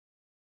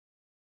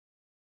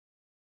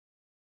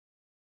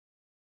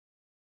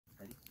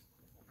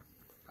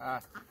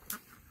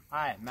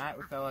Hi, Matt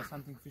with LS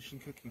Hunting, Fishing,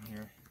 Cooking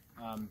here.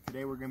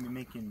 Today we're going to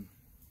be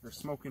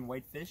smoking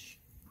whitefish.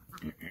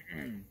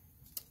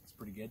 It's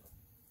pretty good.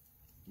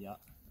 Yeah.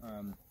 We're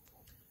going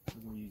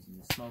to be using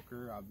the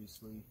smoker,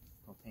 obviously,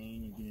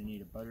 propane. You're going to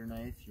need a butter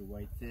knife, your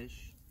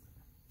whitefish,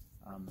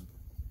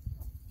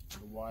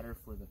 the water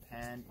for the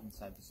pan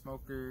inside the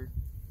smoker,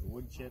 the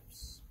wood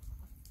chips,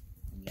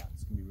 and yeah,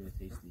 it's going to be really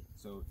tasty.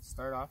 So to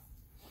start off,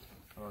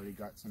 I've already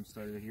got some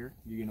started here.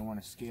 You're going to want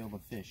to scale the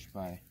fish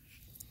by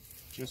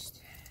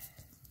just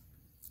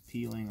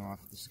peeling off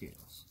the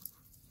scales.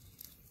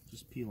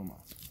 Just peel them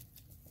off.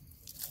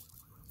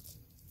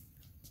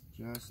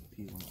 Just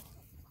peel them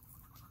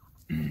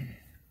off.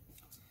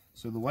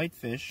 So the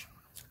whitefish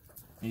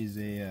is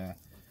a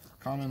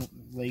common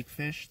lake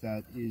fish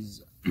that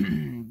is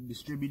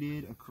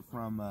distributed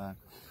from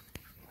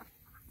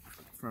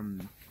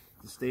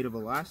the state of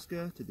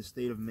Alaska to the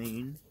state of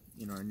Maine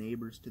in our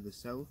neighbors to the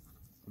south,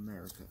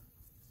 America.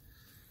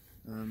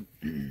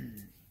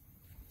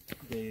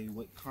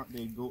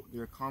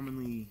 They're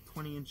commonly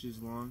 20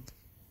 inches long,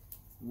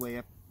 weigh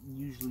up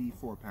usually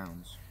 4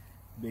 pounds.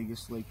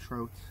 Biggest lake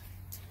trout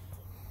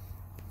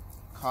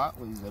caught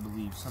was, I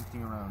believe,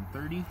 something around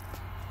 30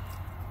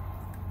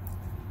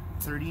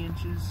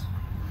 inches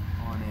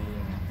on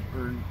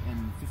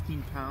and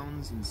 15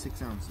 pounds and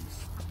 6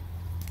 ounces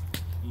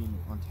in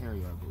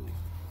Ontario, I believe.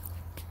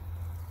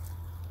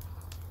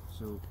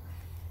 So,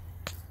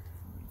 let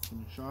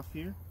me finish off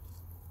here.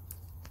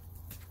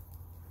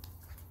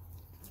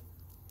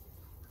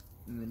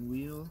 And then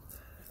we'll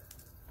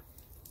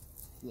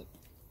flip.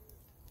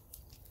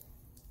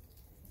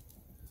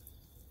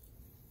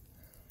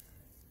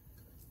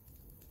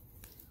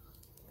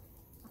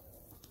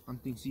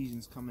 Hunting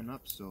season's coming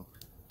up, so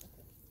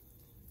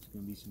it's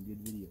going to be some good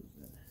videos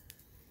there.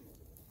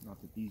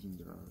 Not that these ones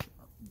are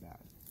bad.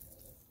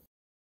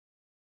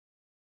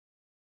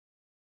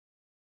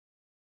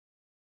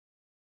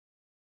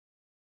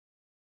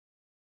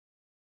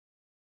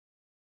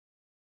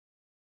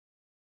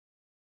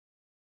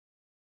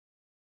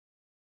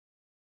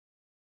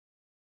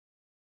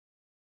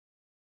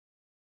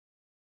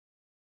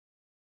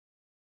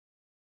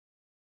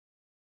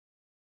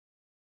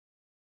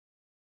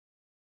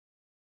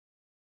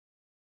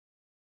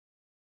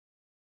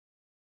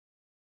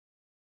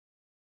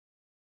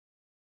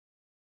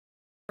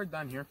 We're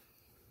done here.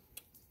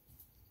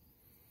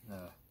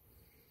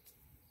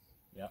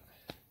 Yeah,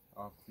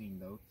 all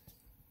cleaned out.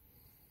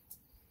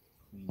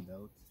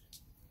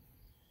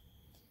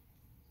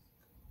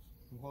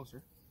 Come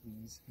closer,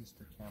 please,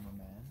 Mr.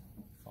 Cameraman,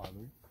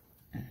 Father.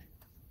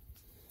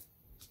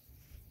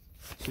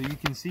 So you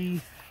can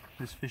see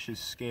this fish is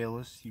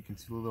scaleless. You can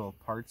see the little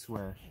parts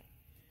where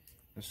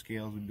the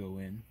scales would go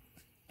in.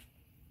 It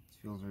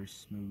feels very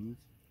smooth.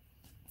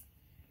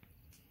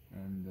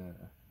 And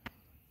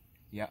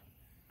yeah.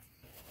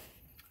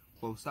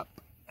 Close up.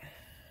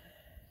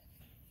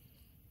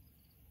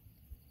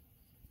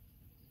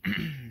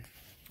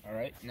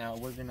 Alright, now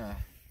we're gonna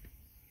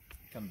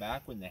come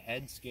back when the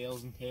head,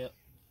 scales, and tail,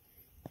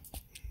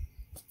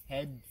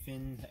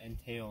 fins, and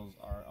tails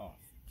are off.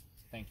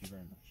 Thank you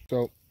very much.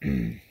 So,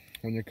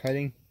 when you're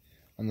cutting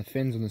on the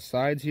fins on the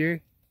sides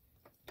here,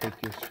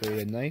 take your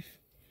serrated knife,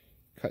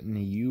 cutting a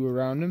U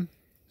around them.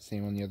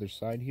 Same on the other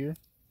side here.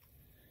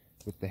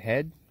 With the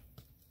head,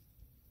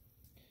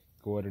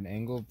 go at an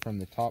angle from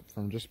the top,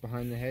 from just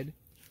behind the head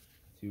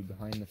to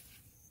behind the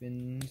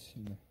fins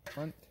in the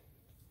front,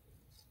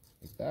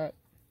 like that.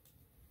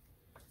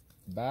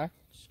 The back,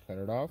 just cut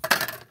it off.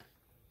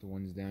 The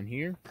ones down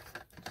here,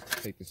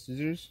 take the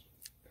scissors,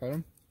 cut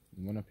them.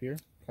 And one up here,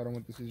 cut them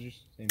with the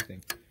scissors, same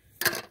thing.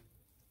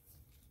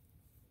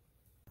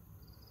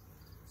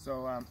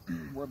 So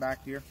we're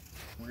back here.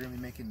 We're going to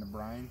be making the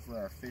brine for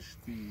our fish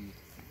to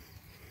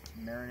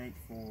marinate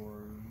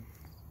for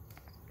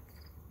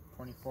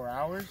 24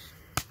 hours.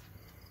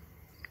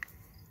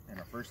 And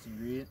our first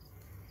ingredient,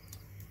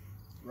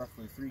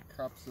 roughly 3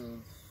 cups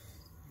of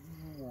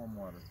warm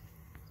water.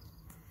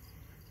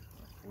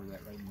 I'll pour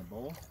that right in the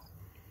bowl.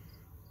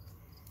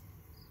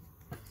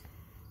 We're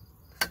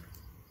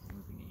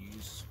going to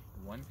use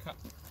 1 cup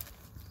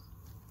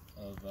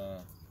of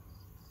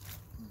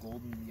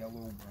golden yellow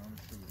brown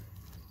sugar.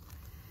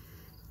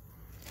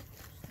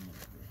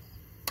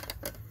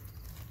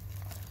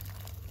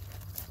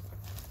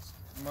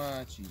 It's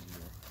much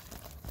easier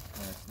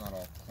when it's not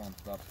all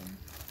clumped up and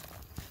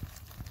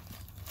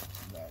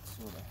that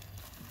sort of.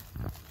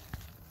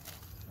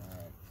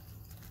 Alright.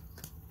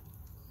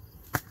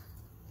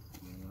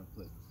 I'm going to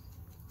put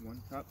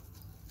 1 cup.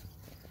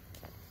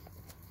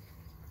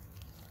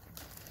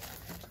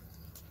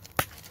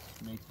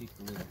 This may take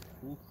a little.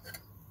 Ooh.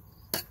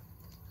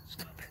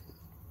 Stop it.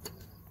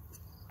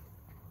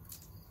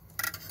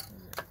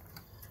 Okay.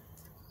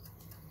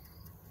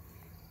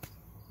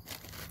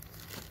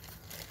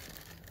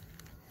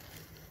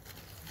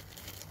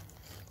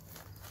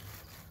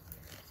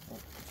 Well,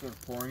 instead of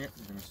pouring it,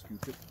 we're going to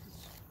scoop it.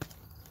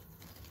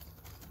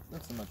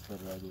 That's a much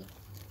better idea.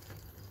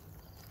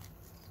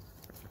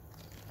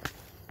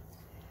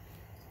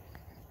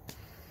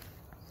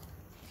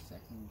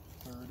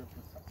 1/3 of a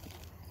cup.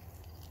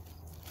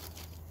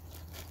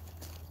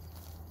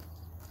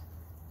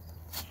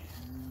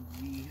 And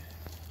the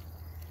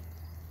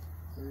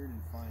third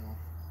and final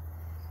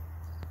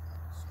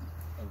scoop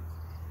of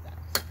that.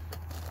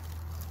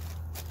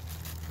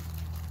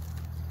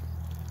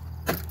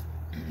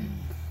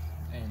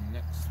 And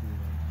next we're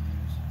going to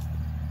use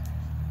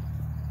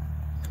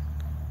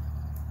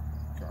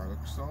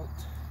garlic salt.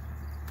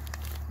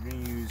 We're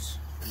going to use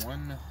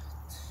one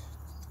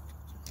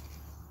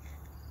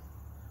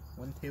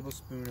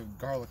tablespoon of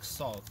garlic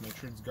salt. Make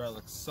sure it's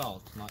garlic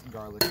salt, not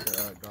garlic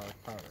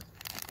powder.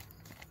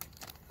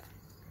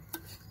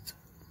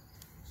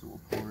 So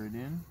we'll pour it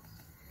in.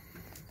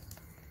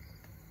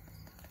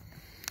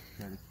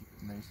 Try to keep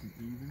it nice and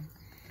even.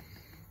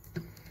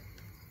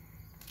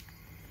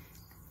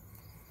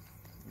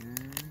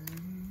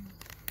 And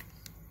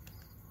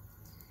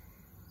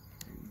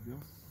there you go.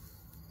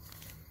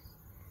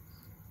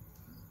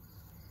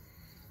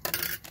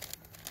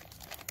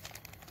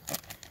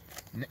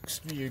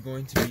 Next we are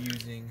going to be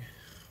using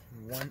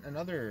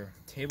another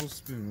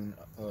tablespoon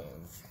of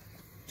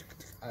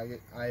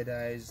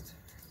iodized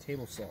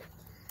table salt.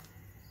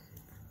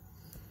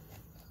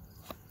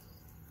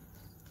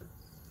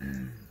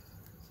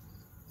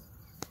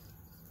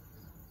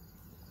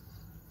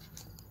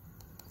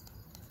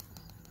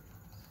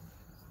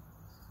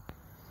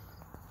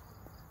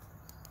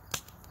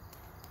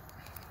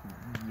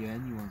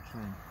 Again, you want to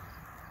try and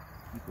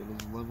keep it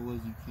as level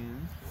as you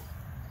can.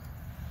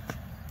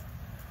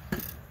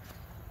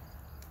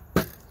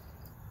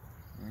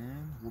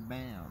 And well,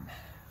 bam,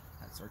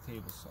 that's our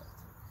table salt.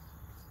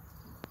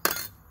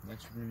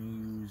 Next we're going to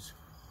use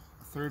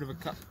 1/3 of a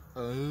cup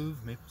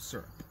of maple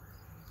syrup.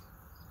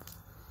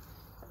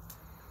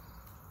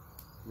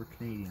 We're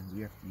Canadians,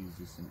 we have to use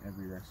this in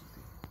every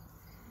recipe.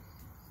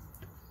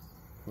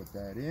 Put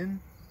that in,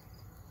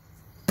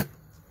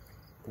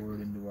 pour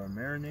it into our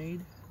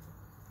marinade.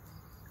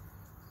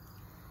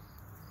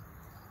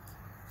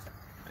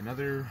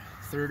 Another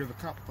 1/3 of a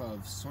cup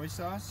of soy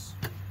sauce.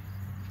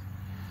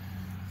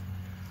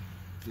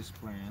 This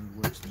brand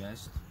works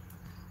best,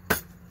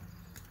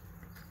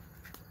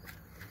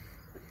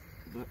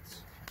 but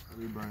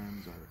other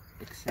brands are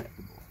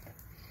acceptable.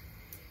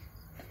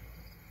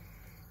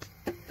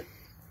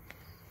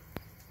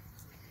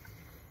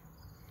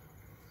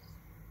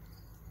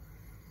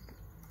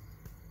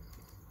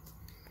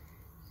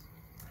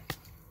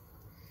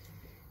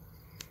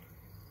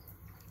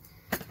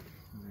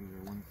 There's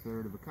our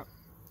 1/3 of a cup.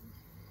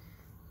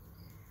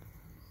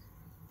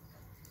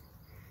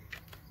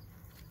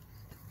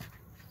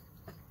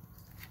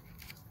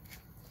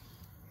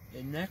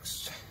 And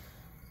next,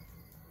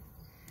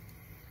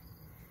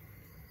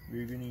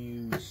 we're going to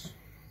use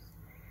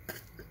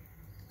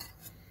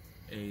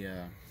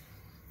a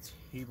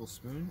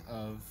tablespoon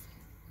of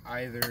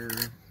either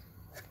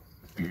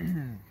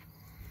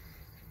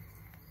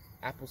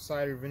apple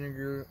cider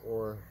vinegar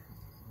or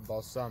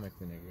balsamic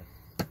vinegar.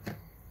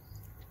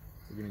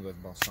 We're going to go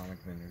with balsamic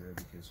vinegar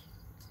because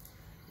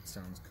it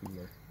sounds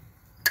cooler.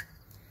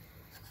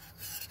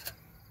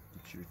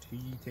 Get your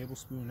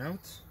tablespoon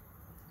out.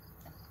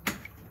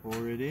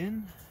 Pour it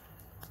in,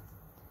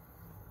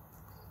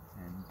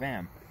 and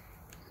bam.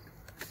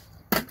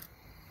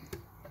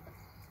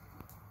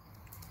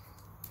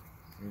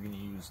 We're going to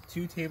use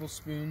 2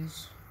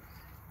 tablespoons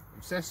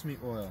of sesame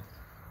oil.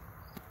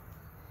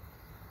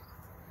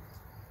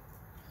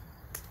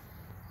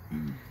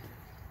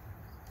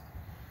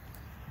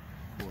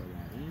 Pour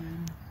that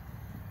in.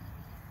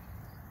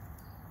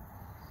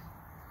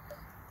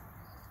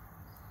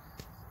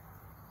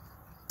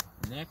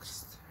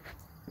 Next,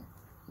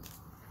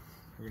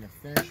 we're going to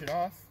finish it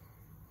off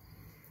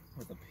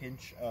with a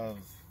pinch of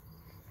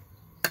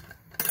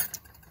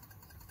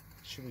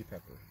chili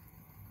peppers.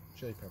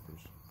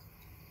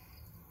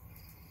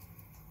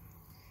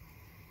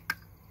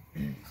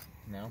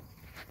 Now,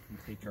 we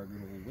take our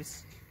little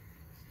whisk.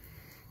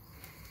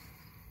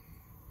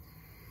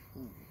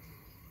 Ooh.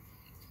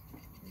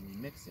 And we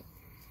mix it.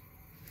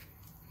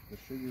 The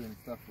sugar and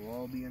stuff will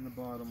all be in the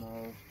bottom,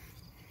 all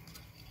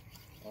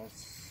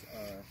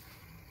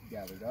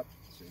gathered up.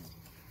 So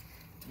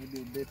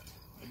maybe a bit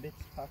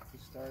tough to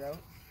start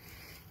out,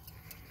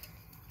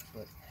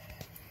 but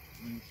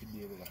you should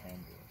be able to handle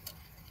it.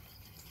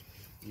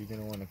 You're going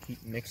to want to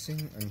keep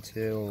mixing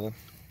until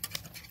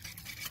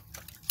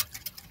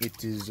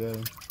it is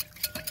a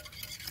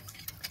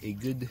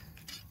good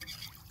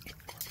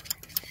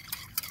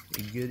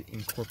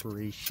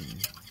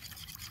incorporation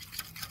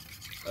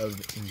of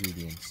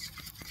ingredients.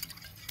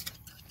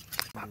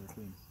 Kind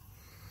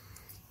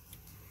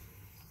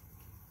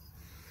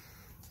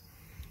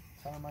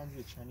of reminds me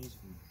of Chinese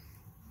food,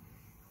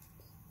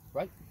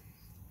 right?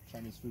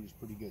 Chinese food is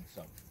pretty good,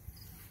 so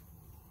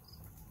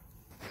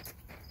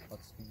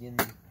let's begin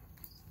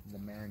the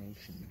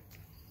marination.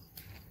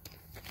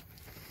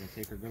 We're gonna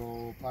take our good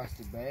old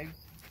plastic bag,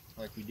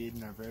 like we did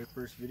in our very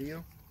first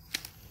video.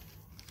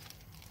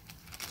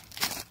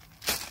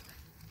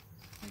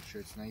 Make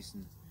sure it's nice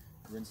and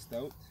rinsed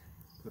out.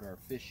 Put our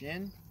fish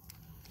in.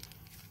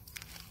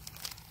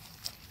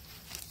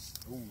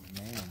 Oh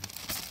man,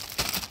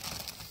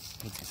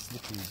 it's a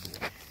slippery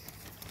boy.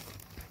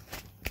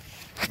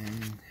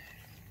 And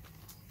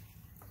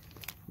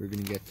we're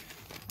gonna get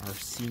our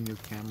senior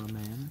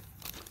cameraman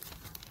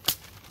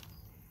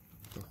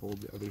to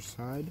hold the other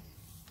side.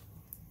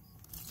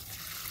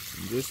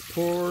 And just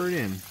pour it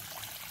in.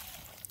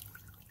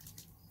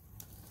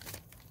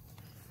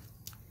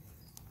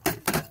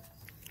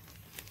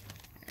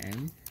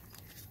 And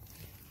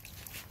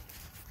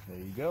there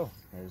you go.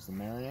 There's the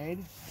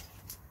marinade.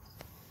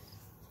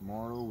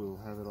 Tomorrow we'll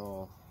have it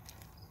all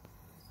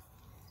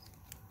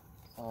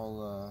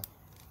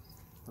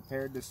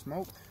prepared to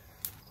smoke.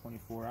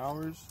 24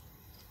 hours,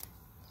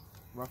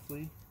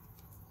 roughly.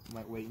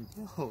 Might wait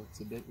until it's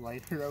a bit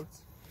lighter out.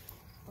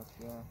 But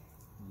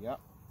yeah,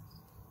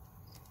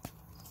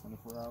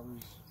 24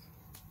 hours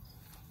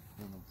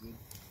in a good,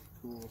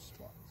 cool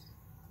spot.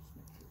 Just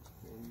make sure it's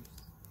closed.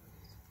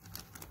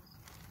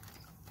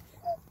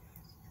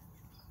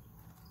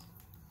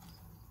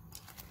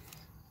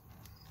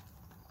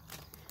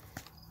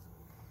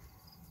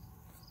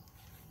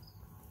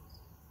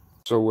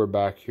 So we're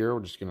back here.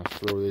 We're just gonna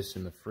throw this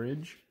in the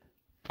fridge.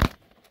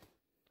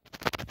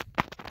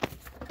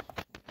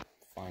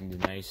 Find a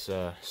nice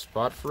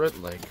spot for it,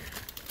 like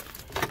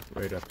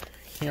right up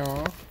here.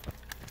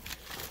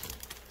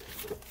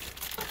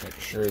 Make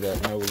sure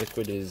that no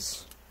liquid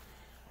is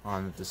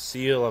on the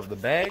seal of the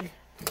bag.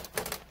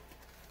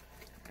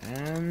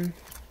 And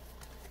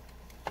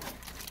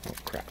oh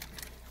crap.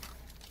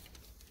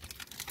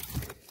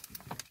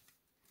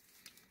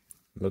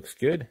 Looks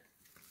good.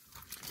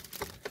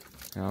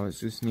 Now it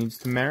just needs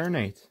to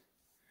marinate.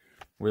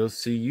 We'll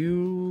see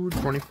you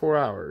 24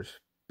 hours.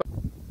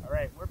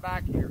 Alright, we're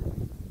back here.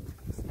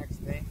 It's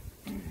next day.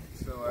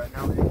 So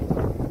now we're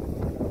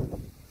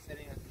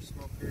setting up your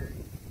smoker,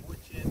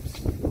 wood chips,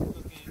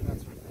 cooking, that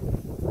sort of thing.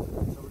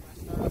 So we're going to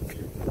start off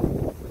here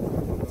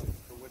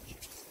with the wood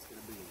chips. It's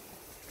going to be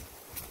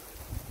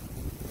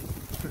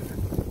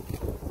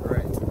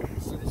Alright,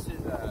 so this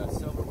is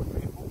silver wood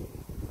maple.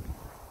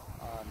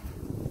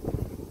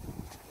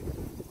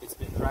 It's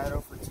been dried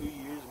out for 2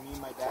 years. Me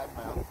and my dad and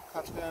my uncle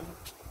cut them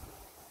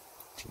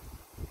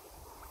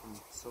from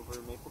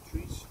silver maple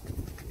trees.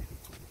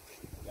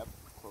 Yep,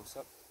 close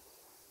up.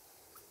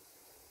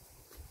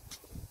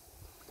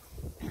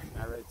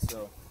 Alright,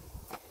 so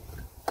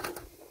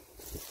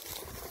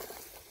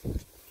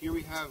here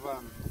we have,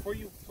 before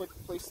you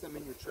place them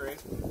in your tray,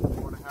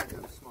 you want to have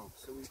them smoked,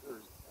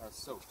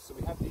 soaked. So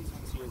we have these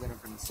ones here that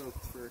have been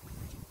soaked for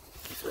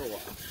a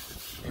while.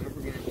 And what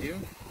we're going to do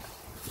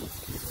is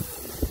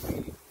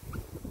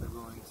we're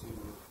going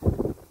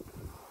to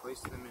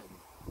place them in.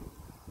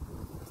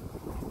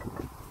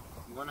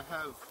 I'm going to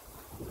have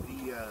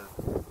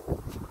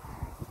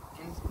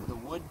the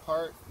wood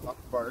part, not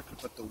the bark,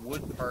 but the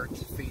wood part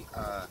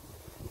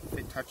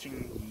fit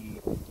touching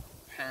the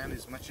pan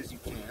as much as you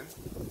can.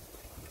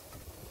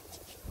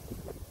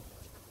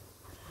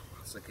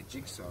 It's like a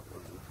jigsaw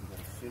puzzle. You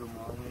gotta fit them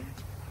all in.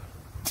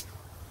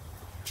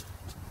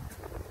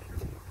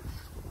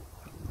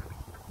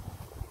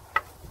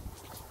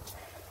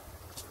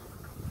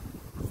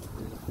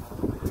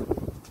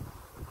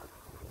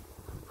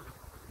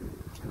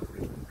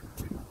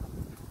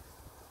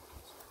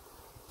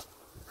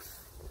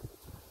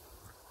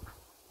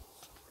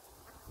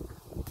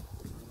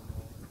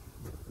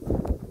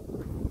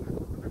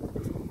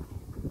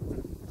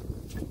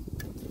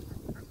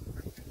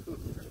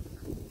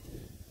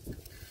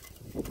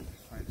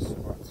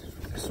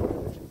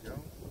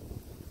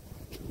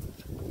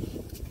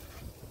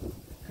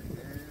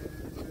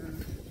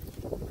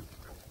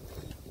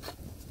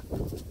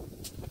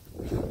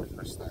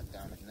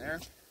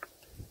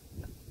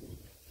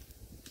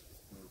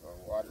 Move our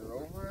water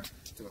over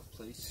to a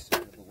place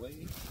out of the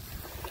way.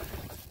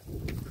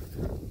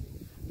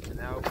 And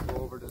now we'll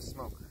go over to the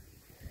smoker.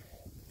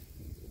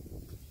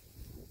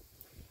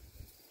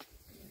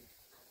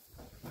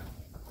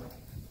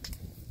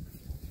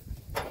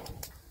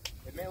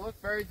 It may look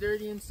very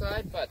dirty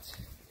inside, but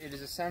it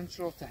is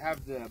essential to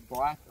have the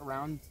black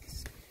around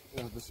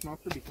the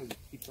smoker because it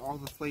keeps all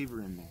the flavor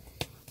in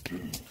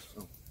there.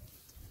 So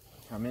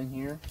come in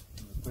here,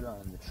 and put it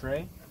on the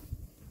tray.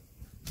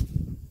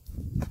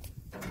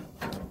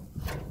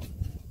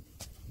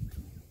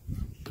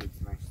 Make sure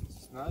it's nice and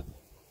snug.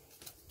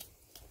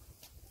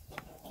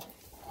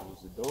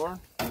 Close the door.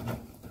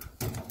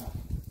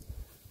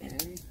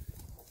 And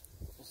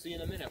we'll see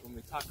in a minute when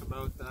we talk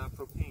about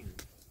propane.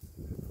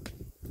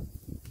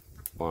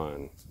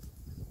 Fine.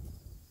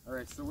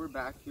 Alright, so we're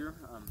back here.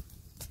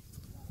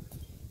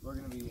 We're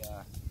going to be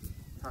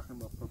talking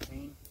about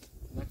propane,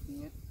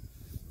 connecting it.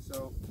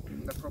 So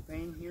the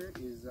propane here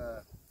is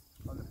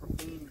on the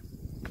propane.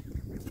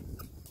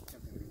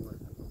 Can't think of the word.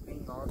 The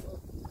propane nozzle.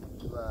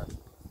 You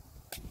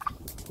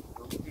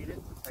rotate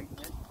it to tighten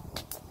it.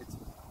 It's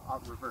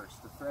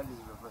reversed. The thread is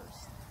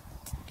reversed.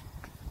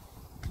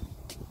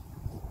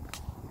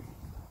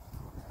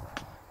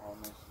 All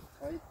nice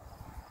and tight.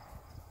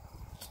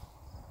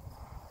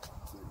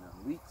 Getting out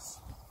leaks.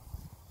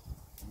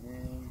 And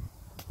then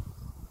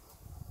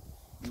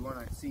you you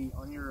want to see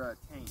on your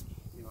tank,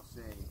 it'll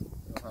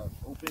have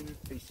open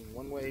facing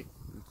one way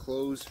and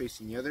closed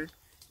facing the other.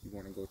 You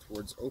want to go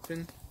towards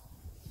open.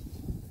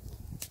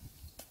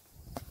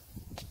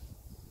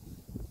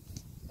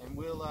 And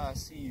we'll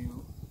see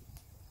you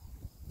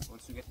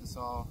once we get this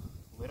all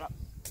lit up.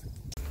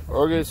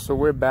 Okay, so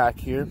we're back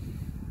here.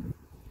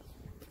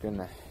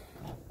 Gonna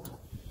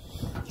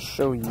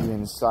show you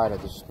inside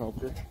of the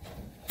smoker.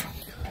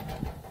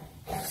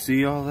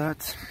 See all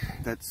that?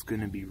 That's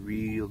gonna be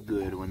real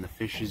good when the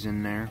fish is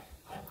in there,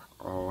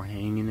 all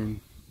hanging and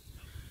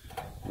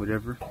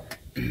whatever.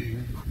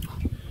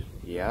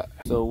 Yeah.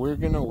 So we're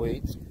gonna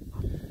wait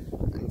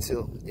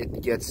until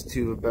it gets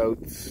to about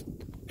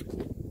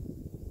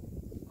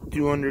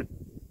 200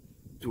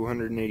 to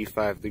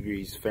 185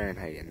 degrees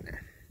Fahrenheit in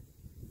there.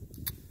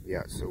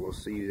 Yeah, so we'll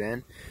see you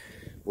then.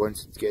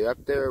 Once it's get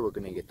up there, we're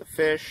gonna get the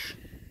fish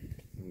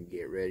and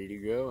get ready to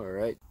go. All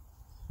right.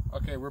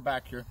 Okay, we're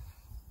back here.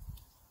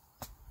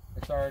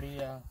 It's already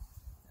at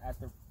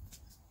the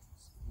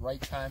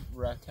right time,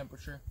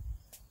 temperature.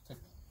 Took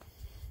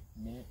a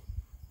minute,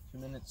 2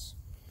 minutes.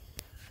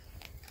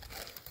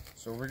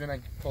 So we're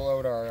gonna pull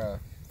out our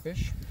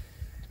fish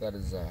that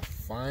is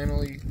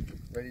finally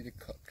ready to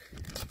cook.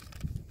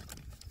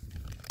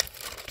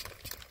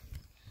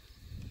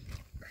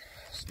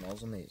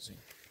 Smells amazing.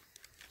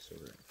 So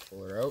we're gonna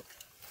pull her out.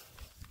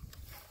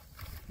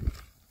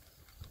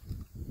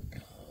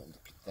 Oh,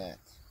 look at that.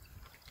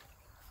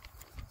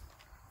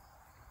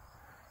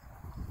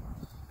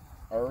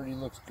 Already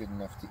looks good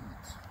enough to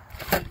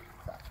eat.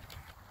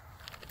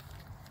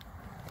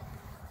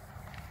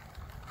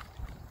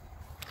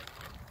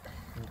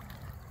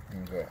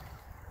 Okay.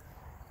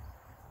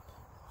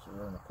 So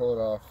we're gonna pull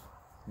it off,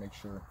 make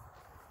sure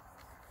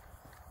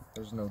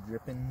there's no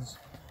drippings.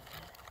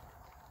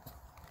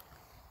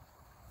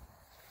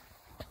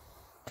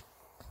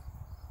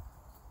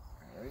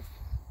 Alright.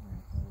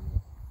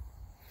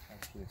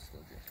 Actually, it's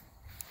still good.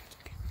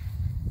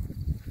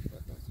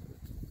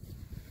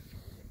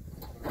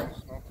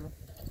 Smoker.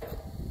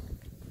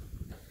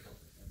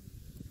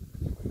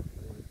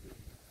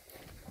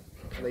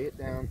 Lay it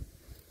down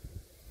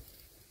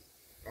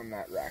on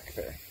that rack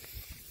there.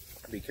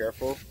 Be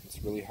careful,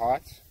 it's really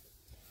hot.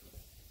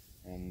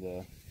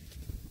 And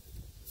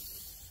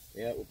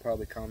yeah, we'll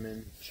probably come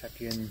in, check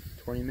in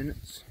 20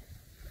 minutes.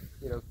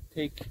 It'll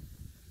take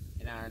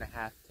an hour and a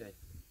half to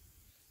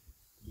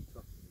be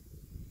cooked.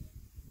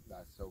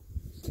 So,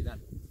 see that?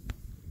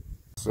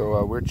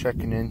 So we're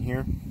checking in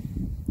here.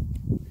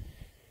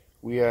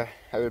 We have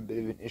a bit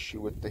of an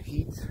issue with the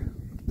heat.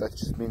 That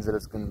just means that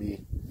it's going to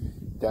be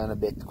done a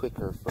bit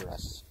quicker for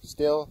us.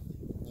 Still,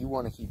 you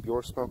want to keep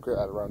your smoker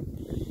at around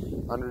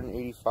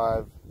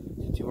 185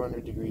 to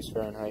 200 degrees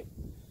Fahrenheit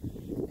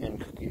and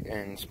cook it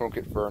and smoke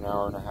it for an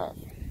hour and a half.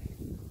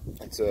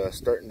 It's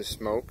starting to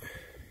smoke.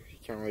 You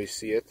can't really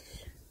see it,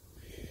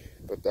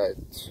 but that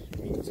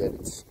means that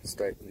it's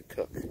starting to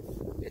cook.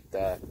 It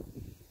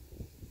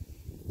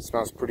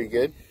smells pretty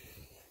good,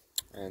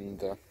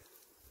 and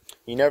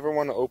you never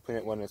want to open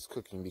it when it's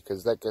cooking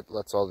because that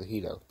lets all the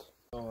heat out.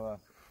 So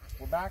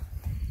we're back.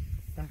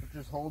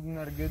 Temperature's holding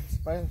at a good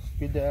spice,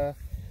 good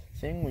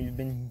thing. We've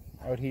been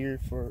out here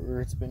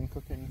it's been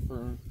cooking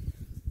for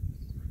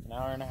an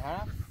hour and a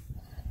half,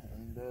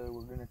 and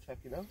we're gonna check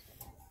it out.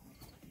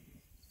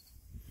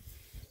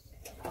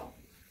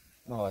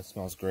 Oh, it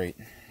smells great.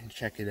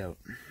 Check it out.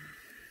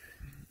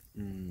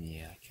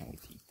 Yeah, I can't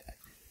wait to eat that.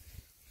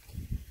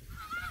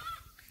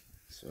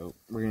 So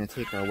we're gonna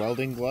take our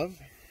welding glove,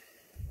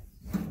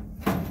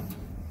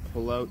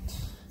 pull out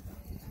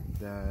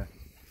the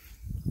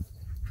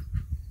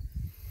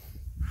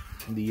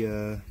I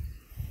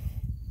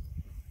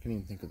can't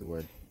even think of the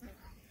word,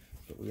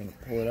 but we're gonna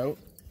pull it out,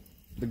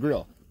 the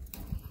grill.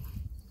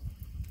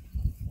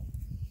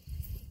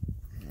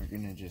 And we're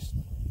gonna just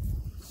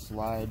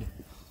slide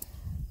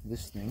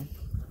this thing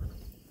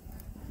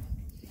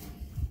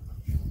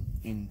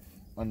in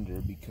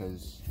under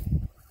because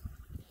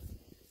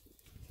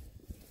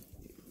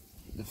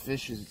the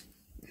fish is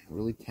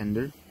really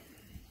tender.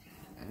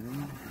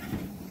 And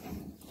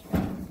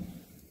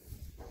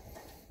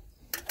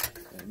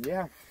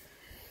yeah.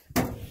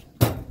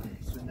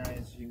 So now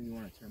as you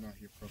want to turn off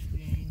your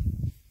propane.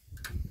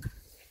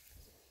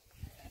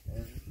 And propane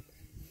is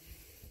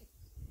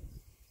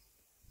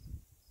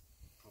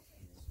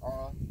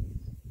off.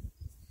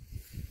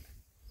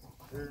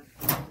 There.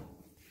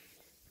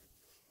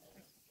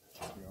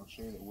 I'll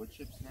show you the wood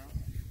chips now.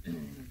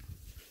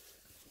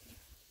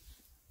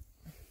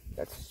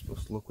 That's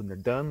supposed to look when they're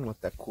done.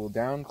 Let that cool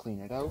down,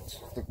 clean it out.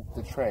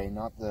 The tray,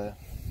 not the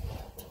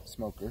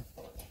smoker.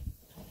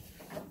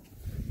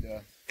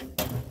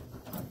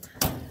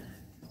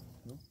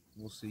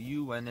 We'll see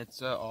you when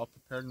it's all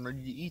prepared and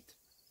ready to eat.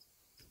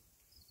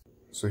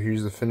 So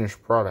here's the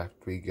finished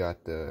product. We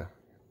got the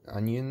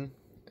onion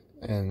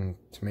and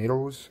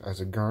tomatoes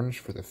as a garnish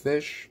for the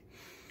fish.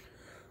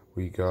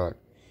 We got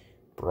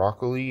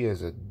broccoli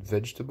as a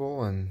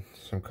vegetable and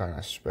some kind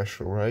of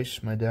special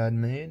rice my dad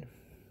made.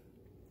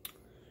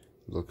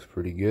 Looks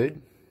pretty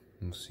good.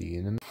 We'll see you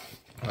in a minute.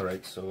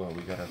 Alright, so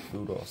we got our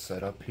food all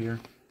set up here.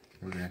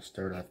 We're going to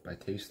start off by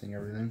tasting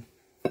everything.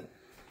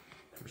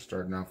 We're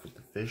starting off with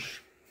the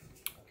fish.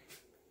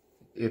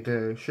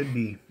 It should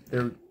be,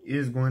 there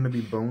is going to be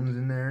bones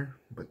in there,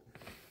 but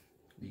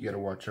you got to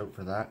watch out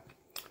for that.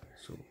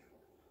 So,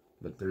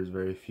 but there's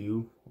very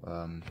few.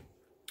 Let's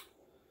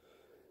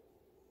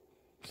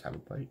have a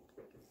bite.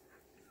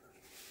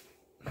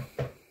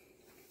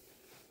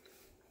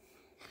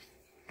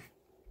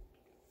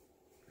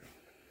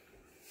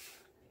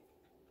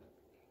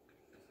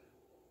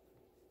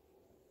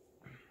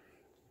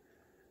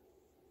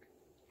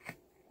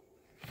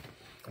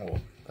 Oh,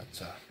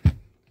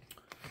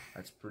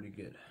 that's pretty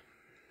good.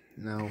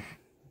 Now,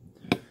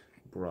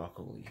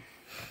 broccoli.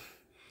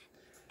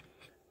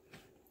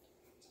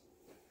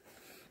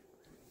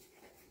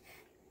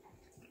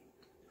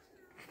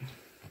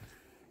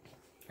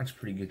 That's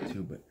pretty good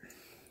too, but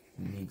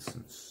it needs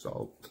some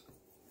salt.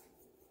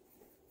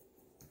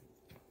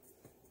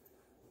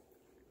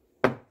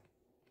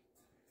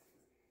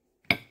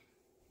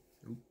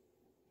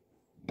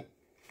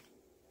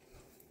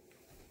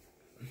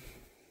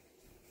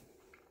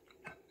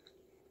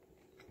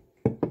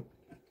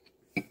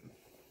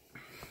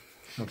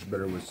 Much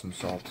better with some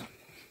salt.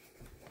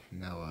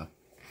 Now,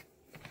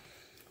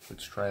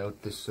 let's try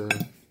out this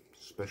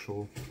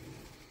special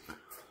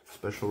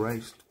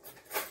rice.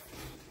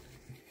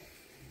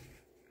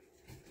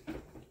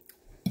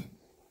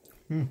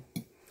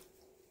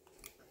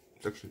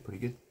 It's actually pretty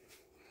good.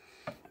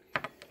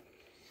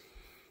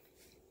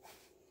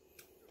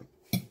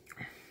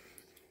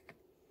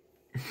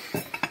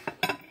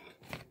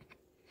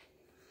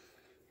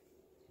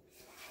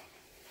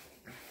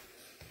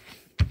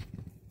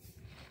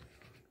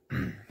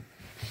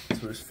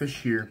 So there's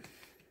fish here.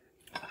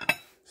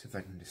 See if I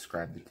can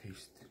describe the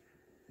taste.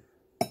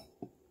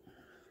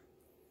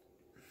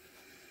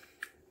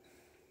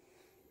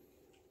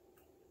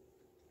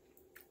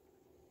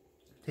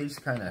 Tastes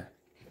kind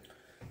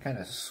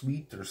of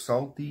sweet or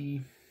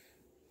salty,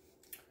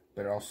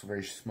 but also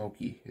very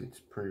smoky. It's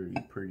pretty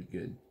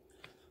good.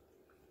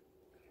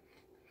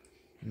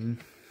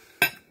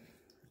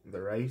 The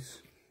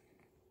rice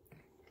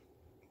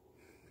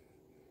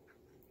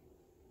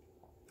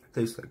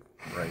tastes like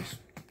rice.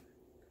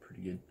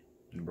 Pretty good.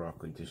 And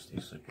broccoli just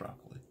tastes like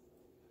broccoli.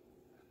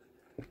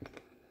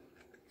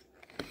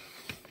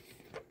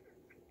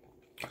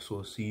 So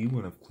I'll see you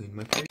when I've cleaned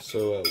my plate.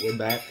 So we're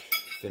back.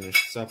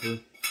 Finished supper.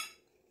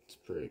 It's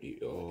pretty.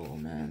 Oh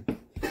man,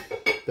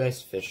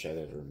 best fish I've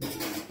ever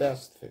made.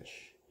 Best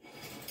fish.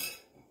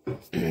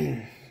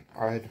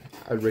 I'd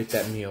rate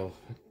that meal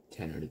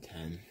 10 out of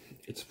 10.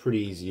 It's pretty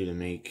easy to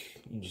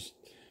make. You just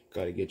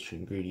gotta get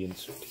your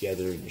ingredients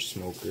together in your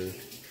smoker.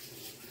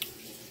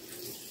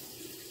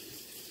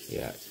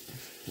 Yeah,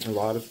 a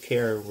lot of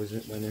care went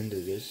into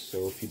this.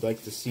 So if you'd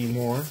like to see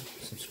more,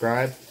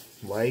 subscribe,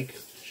 like,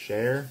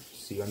 share.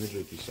 See you on the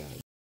jerky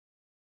side.